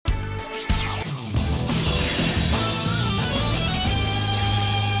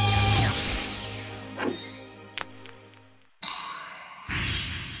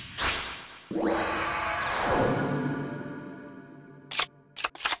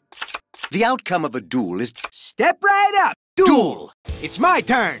The outcome of a duel is... Step right up! Duel! It's my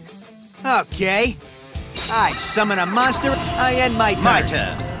turn! Okay. I summon a monster, I end my turn. My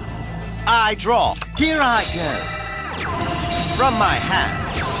turn. I draw. Here I go. From my hand,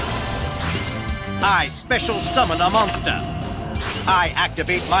 I special summon a monster. I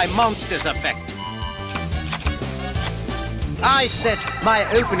activate my monster's effect. I set my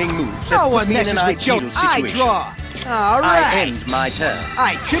opening moves. No one messes with Joe. I draw. All right. I end my turn.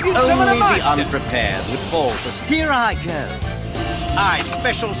 I tribute summon a monster. Only the unprepared would fall for... Here I go. I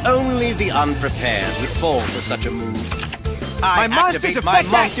special... Only the unprepared would fall for such a move. My monster's effect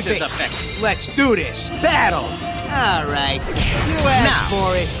activates. Let's do this. Battle. All right. You asked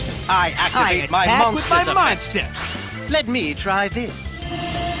for it. I activate my monster's monster. Let me try this.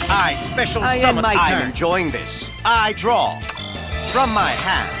 I special summon. I'm enjoying this. I draw. From my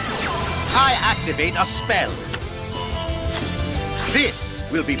hand, I activate a spell. This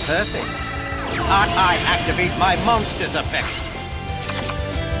will be perfect. I activate my monster's effect.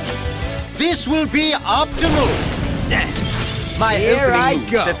 This will be optimal. My opening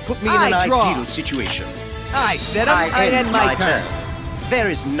moves have put me in an ideal situation. I set up, I end my turn. There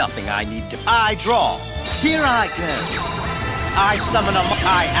is nothing I need to... I draw. Here I go. I summon a...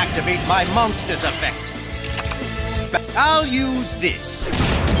 I activate my monster's effect. I'll use this.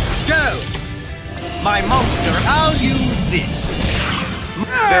 Go! My monster, I'll use this.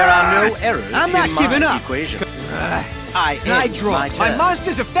 There are no errors in my equation. I draw. My turn. My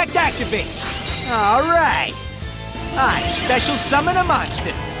monster's effect activates. All right. I special summon a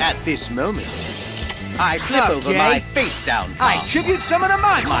monster. At this moment, I flip over my face down card. I tribute summon a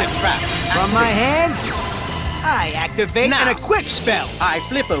monster. My trap From my hand, I activate an equip spell. I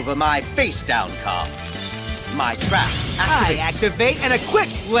flip over my face down card. My trap activates. I activate and equip.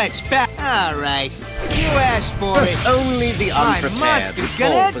 Let's back. All right. You asked for it. Only the unprepared would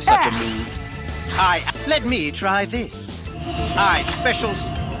fall for such a move. Let me try this. I special...